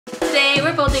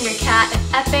Today we're building your cat an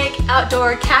epic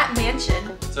outdoor cat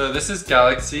mansion. So this is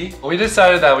Galaxy. We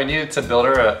decided that we needed to build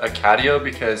her a catio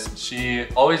because she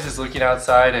always is looking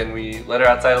outside, and we let her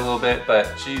outside a little bit, but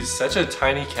she's such a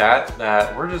tiny cat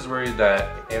that we're just worried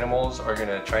that animals are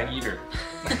gonna try and eat her.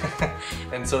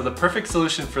 And so the perfect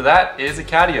solution for that is a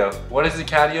catio. What is a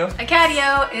catio? A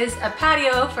catio is a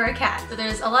patio for a cat. So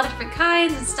there's a lot of different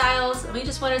kinds and styles, and we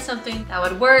just wanted something that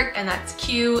would work and that's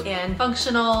cute and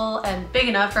functional and big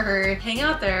enough for her to hang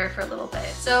out there for a little bit.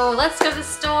 So let's go to the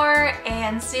store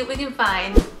and see what we can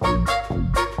find.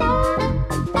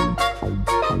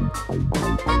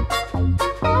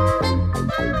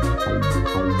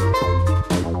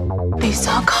 They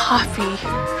sell coffee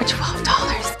for $12.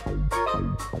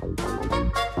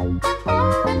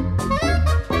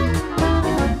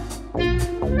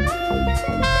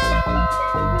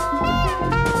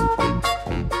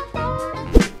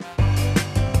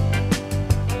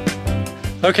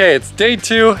 Okay, it's day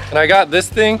 2, and I got this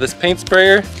thing, this paint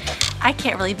sprayer. I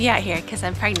can't really be out here because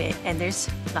I'm pregnant and there's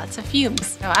lots of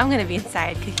fumes. So I'm gonna be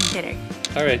inside cooking dinner.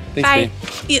 All right, thanks, Bye.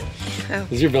 babe. Oh.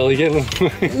 Is your belly getting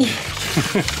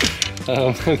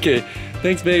okay,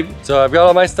 thanks, babe. So I've got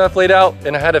all my stuff laid out,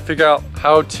 and I had to figure out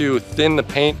how to thin the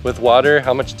paint with water,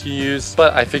 how much to use,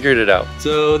 but I figured it out.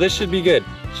 So this should be good,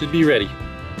 should be ready.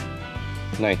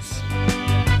 Nice.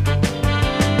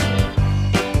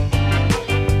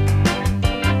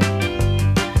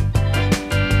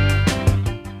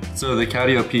 So the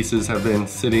catio pieces have been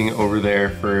sitting over there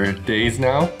for days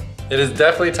now. It is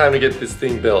definitely time to get this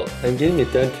thing built. I'm getting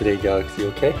it done today, Galaxy,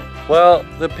 okay? Well,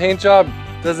 the paint job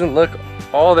doesn't look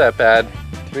all that bad,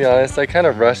 to be honest. I kind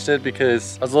of rushed it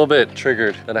because I was a little bit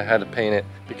triggered that I had to paint it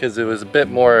because it was a bit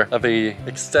more of a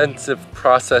extensive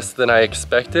process than I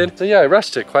expected. So yeah, I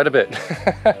rushed it quite a bit,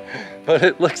 but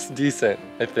it looks decent,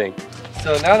 I think.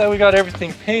 So now that we got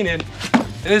everything painted,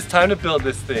 it is time to build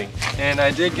this thing. And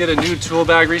I did get a new tool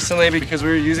bag recently because we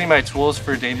were using my tools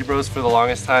for Dainty Bros for the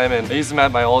longest time, and I used them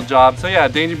at my old job. So yeah,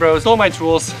 Dainty Bros stole my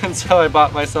tools, and so I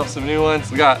bought myself some new ones.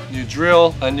 We got a new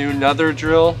drill, a new nether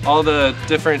drill, all the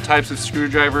different types of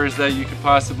screwdrivers that you could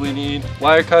possibly need,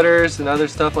 wire cutters and other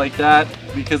stuff like that,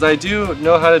 because I do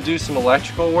know how to do some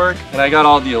electrical work, and I got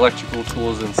all the electrical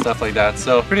tools and stuff like that.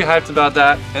 So pretty hyped about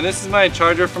that. And this is my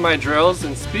charger for my drills.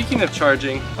 And speaking of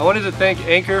charging, I wanted to thank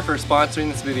Anchor for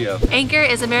sponsoring this video. Anchor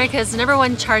is America's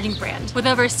 #1 charging brand with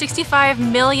over 65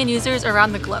 million users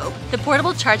around the globe. The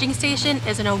portable charging station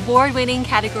is an award-winning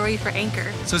category for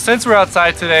Anchor. So since we're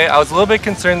outside today, I was a little bit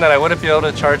concerned that I wouldn't be able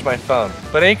to charge my phone.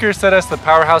 But Anchor sent us the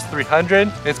Powerhouse 300.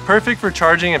 It's perfect for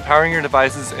charging and powering your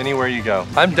devices anywhere you go.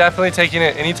 I'm definitely taking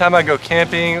it anytime I go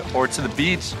camping or to the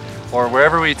beach or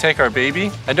wherever we take our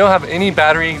baby. I don't have any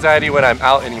battery anxiety when I'm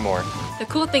out anymore. The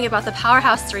cool thing about the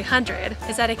Powerhouse 300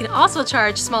 is that it can also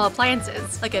charge small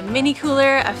appliances like a mini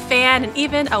cooler, a fan, and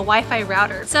even a Wi-Fi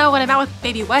router. So when I'm out with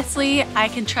baby Wesley, I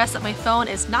can trust that my phone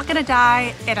is not gonna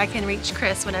die and I can reach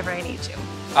Chris whenever I need to.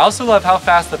 I also love how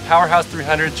fast the Powerhouse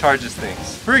 300 charges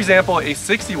things. For example, a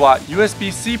 60-watt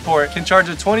USB-C port can charge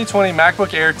a 2020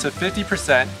 MacBook Air to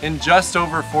 50% in just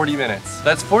over 40 minutes.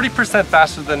 That's 40%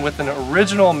 faster than with an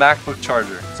original MacBook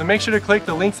charger. So make sure to click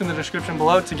the links in the description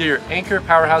below to get your Anchor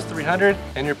Powerhouse 300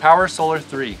 and your Power Solar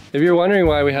 3. If you're wondering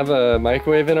why we have a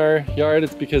microwave in our yard,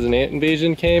 it's because an ant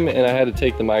invasion came and I had to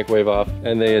take the microwave off,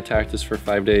 and they attacked us for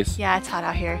 5 days. Yeah, it's hot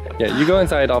out here. Yeah, you go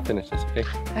inside, I'll finish this, okay?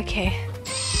 Okay.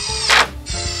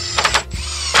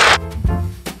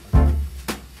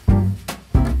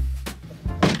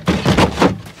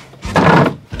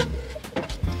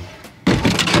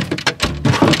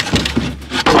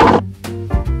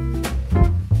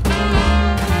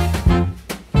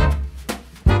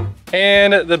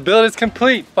 And the build is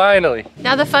complete, finally.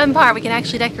 Now the fun part, we can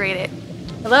actually decorate it.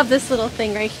 I love this little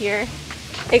thing right here.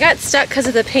 It got stuck because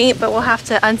of the paint, but we'll have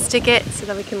to unstick it so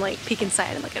that we can like peek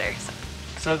inside and look at her.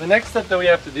 So the next step that we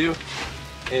have to do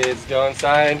is go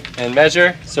inside and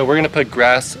measure. So we're gonna put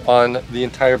grass on the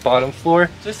entire bottom floor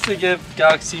just to give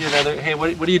Galaxy another, hey,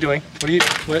 what are you doing? What are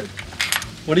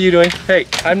you doing? Hey,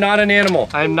 I'm not an animal.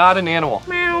 I'm not an animal.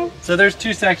 Meow. So there's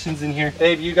 2 sections in here.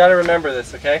 Babe, you gotta remember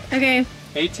this, okay? Okay.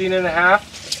 18 and a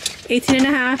half 18 and a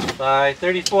half by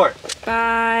 34.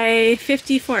 by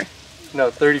 54.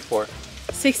 No, 34.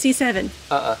 67.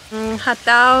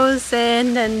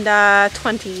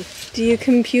 1,020. Do you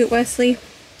compute, Wesley?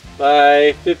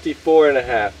 By 54 and a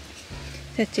half.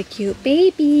 Such a cute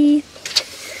baby.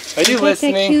 Are you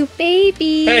listening? Such a cute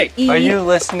baby. Hey, are you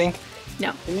listening?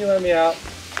 No. Can you let me out?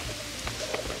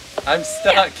 I'm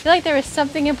stuck. I feel like there was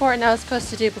something important I was supposed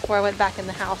to do before I went back in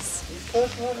the house. You're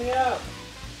supposed to let me out.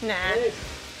 Nah. Hey.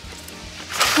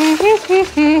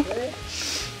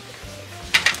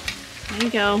 There you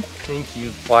go. Thank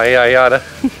you. Why yada.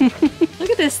 Look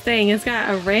at this thing. It's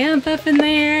got a ramp up in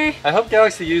there. I hope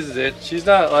Galaxy uses it. She's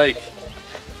not like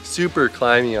super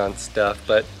climby on stuff,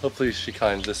 but hopefully she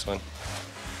climbs this one.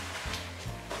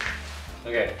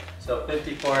 Okay, so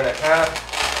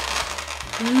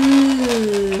 54.5.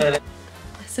 Ooh. That's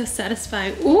so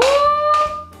satisfying. Ooh.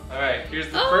 All right, here's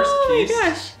the first piece. Oh my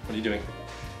gosh. What are you doing?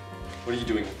 What are you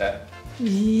doing with that?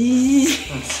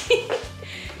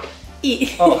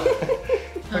 Eat. Oh.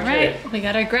 All right, we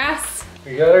got our grass.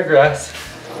 We got our grass.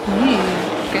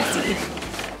 Grassy.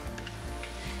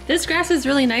 This grass is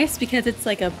really nice because it's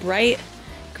like a bright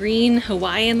green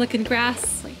Hawaiian looking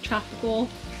grass, like tropical,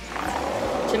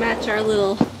 to match our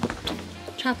little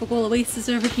tropical oasis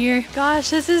over here.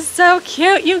 Gosh, this is so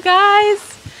cute, you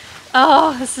guys.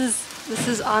 Oh, this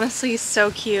is honestly so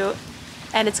cute.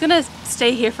 And it's gonna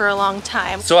stay here for a long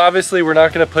time. So obviously we're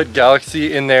not gonna put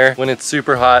Galaxy in there when it's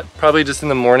super hot, probably just in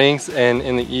the mornings and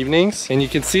in the evenings. And you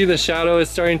can see the shadow is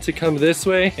starting to come this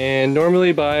way. And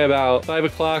normally by about 5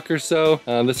 o'clock or so,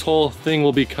 this whole thing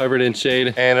will be covered in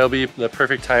shade and it'll be the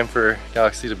perfect time for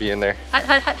Galaxy to be in there.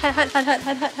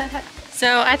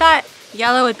 So I thought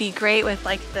yellow would be great with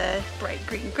like the bright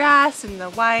green grass and the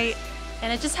white.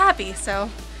 And it's just happy, so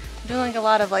I'm doing like a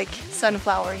lot of like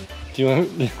sunflower. Do you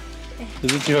want?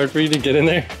 Is it too hard for you to get in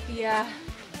there? Yeah.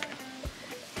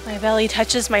 My belly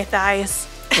touches my thighs.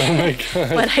 Oh my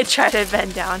god. when I try to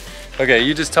bend down. Okay,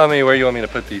 you just tell me where you want me to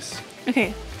put these.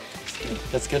 Okay.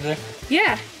 That's good there?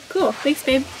 Yeah, cool. Thanks,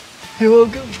 babe. You're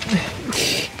welcome.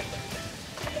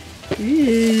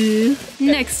 Ooh.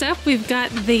 Next up, we've got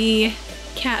the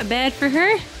cat bed for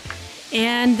her.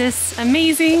 And this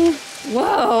amazing,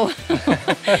 whoa,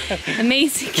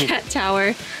 amazing cat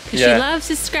tower. She loves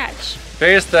to scratch.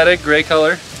 Very aesthetic, gray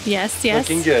color. Yes, yes.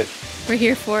 Looking good. We're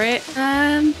here for it.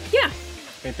 Yeah.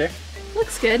 Right there.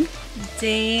 Looks good.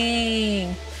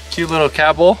 Dang. Cute little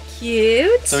cat bowl.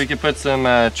 Cute. So we can put some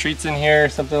treats in here or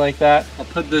something like that. I'll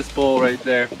put this bowl right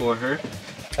there for her.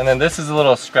 And then this is a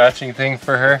little scratching thing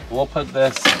for her. We'll put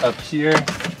this up here.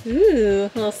 Ooh,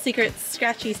 a little secret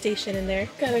scratchy station in there.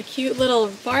 Got a cute little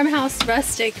farmhouse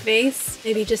rustic vase.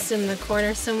 Maybe just in the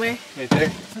corner somewhere. Right there.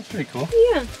 That's pretty cool.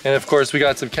 Yeah. And of course we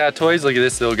got some cat toys. Look at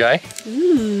this little guy.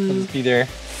 Ooh. I'll just be there.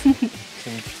 Some,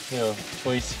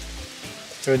 toys.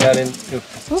 Throw that in.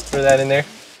 Throw that in there.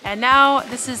 And now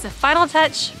this is the final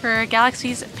touch for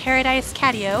Galaxy's Paradise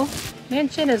Catio.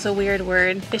 Mansion is a weird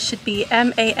word. It should be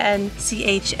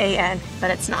M-A-N-C-H-A-N, but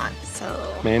it's not,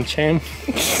 so. Manchan?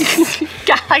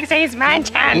 Galaxy's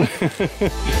Mansion!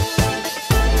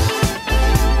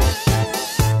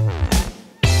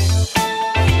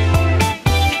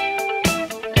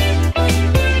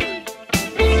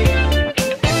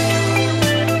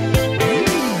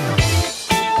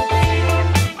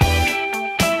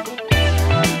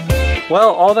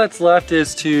 Well, all that's left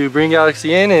is to bring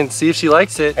Galaxy in and see if she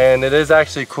likes it. And it is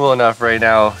actually cool enough right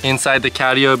now inside the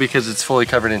catio because it's fully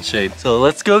covered in shade. So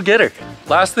let's go get her.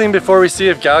 Last thing before we see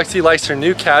if Galaxy likes her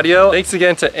new catio, thanks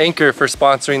again to Anchor for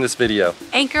sponsoring this video.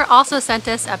 Anchor also sent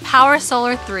us a Power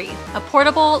Solar 3, a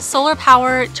portable solar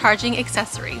power charging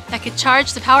accessory that could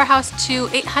charge the Powerhouse 2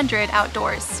 800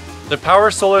 outdoors. The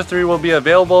Power Solar 3 will be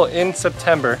available in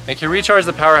September and can recharge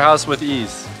the Powerhouse with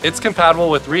ease. It's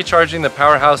compatible with recharging the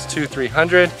Powerhouse 2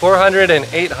 300, 400, and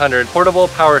 800 portable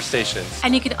power stations.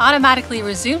 And you can automatically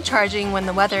resume charging when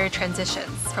the weather transitions,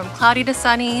 from cloudy to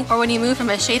sunny, or when you move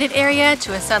from a shaded area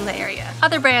to a sunlit area.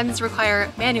 Other brands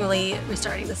require manually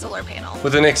restarting the solar panel.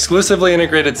 With an exclusively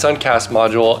integrated Suncast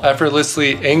module,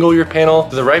 effortlessly angle your panel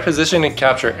to the right position and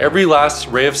capture every last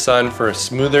ray of sun for a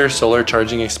smoother solar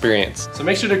charging experience. So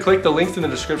make sure to click the links in the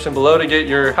description below to get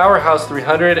your Powerhouse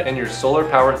 300 and your Solar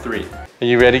Power 3. Are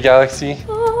you ready, Galaxy?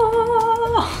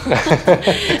 Oh.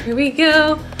 Here we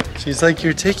go. She's like,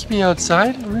 you're taking me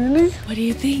outside? Really? What do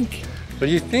you think? What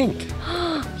do you think?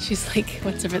 She's like,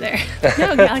 what's over there?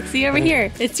 No, Galaxy, over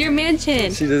here. It's your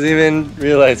mansion. She doesn't even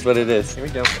realize what it is. Here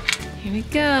we go. Here we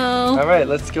go. All right,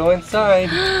 let's go inside.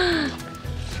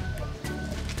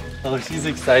 Oh, she's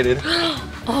excited.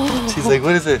 Oh. She's like,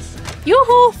 what is this?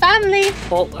 Yoo-hoo, family.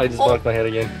 Oh, I just bumped my head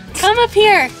again. Come up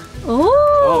here.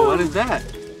 Oh, what is that?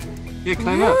 Yeah,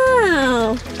 climb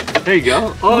wow. up. There you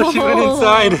go. Oh, she went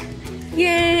inside.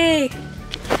 Yay.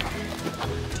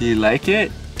 Do you like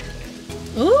it?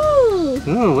 Ooh.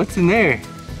 Ooh, what's in there?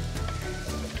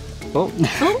 Oh.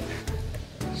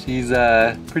 She's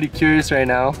pretty curious right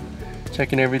now,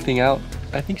 checking everything out.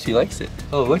 I think she likes it.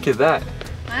 Oh, look at that.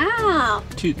 Wow.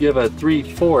 You have a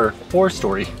 4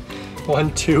 story.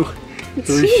 1, 2,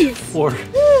 3, 4. Ooh,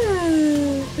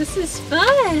 this is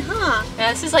fun, huh?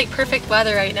 Yeah, this is like perfect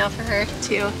weather right now for her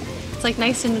too. It's like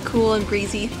nice and cool and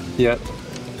breezy. Yep.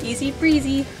 Easy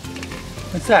breezy.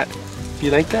 What's that? Do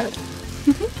you like that?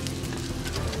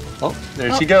 Oh,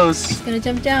 there she goes. She's gonna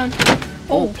jump down.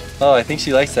 Oh. Oh, I think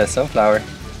she likes that sunflower.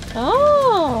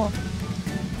 Oh.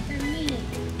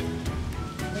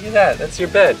 Look at that. That's your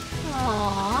bed.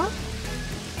 Aww.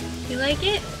 You like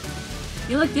it?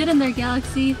 You look good in there,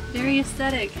 Galaxy. Very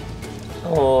aesthetic.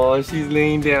 Oh, she's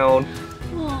laying down.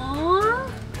 Aww.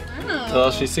 Wow.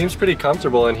 Well, she seems pretty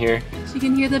comfortable in here. You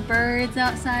can hear the birds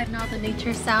outside and all the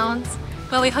nature sounds.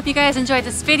 Well, we hope you guys enjoyed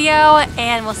this video,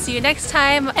 and we'll see you next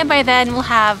time. And by then, we'll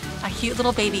have a cute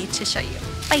little baby to show you.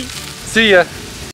 Bye. See ya.